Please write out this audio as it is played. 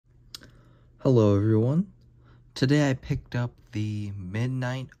Hello everyone. Today I picked up the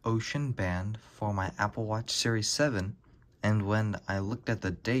Midnight Ocean Band for my Apple Watch Series 7, and when I looked at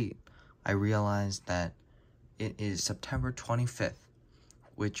the date, I realized that it is September 25th,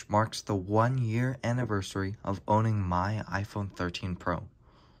 which marks the 1-year anniversary of owning my iPhone 13 Pro.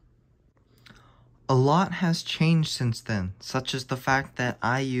 A lot has changed since then, such as the fact that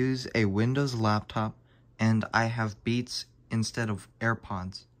I use a Windows laptop and I have Beats instead of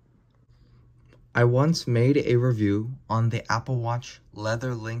AirPods. I once made a review on the Apple Watch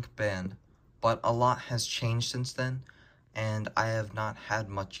Leather Link Band, but a lot has changed since then, and I have not had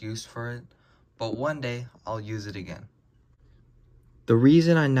much use for it, but one day I'll use it again. The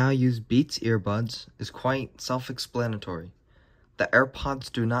reason I now use Beats earbuds is quite self-explanatory. The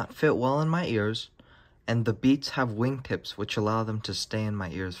AirPods do not fit well in my ears, and the Beats have wingtips which allow them to stay in my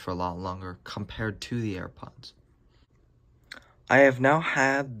ears for a lot longer compared to the AirPods. I have now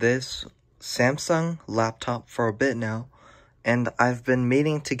had this Samsung laptop for a bit now, and I've been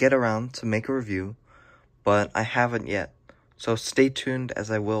meaning to get around to make a review, but I haven't yet, so stay tuned as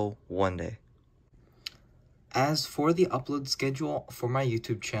I will one day. As for the upload schedule for my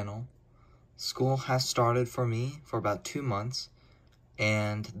YouTube channel, school has started for me for about 2 months,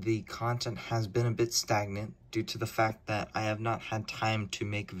 and the content has been a bit stagnant due to the fact that I have not had time to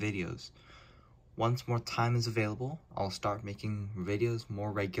make videos. Once more time is available, I'll start making videos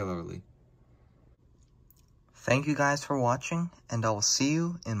more regularly. Thank you guys for watching, and I will see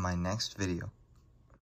you in my next video.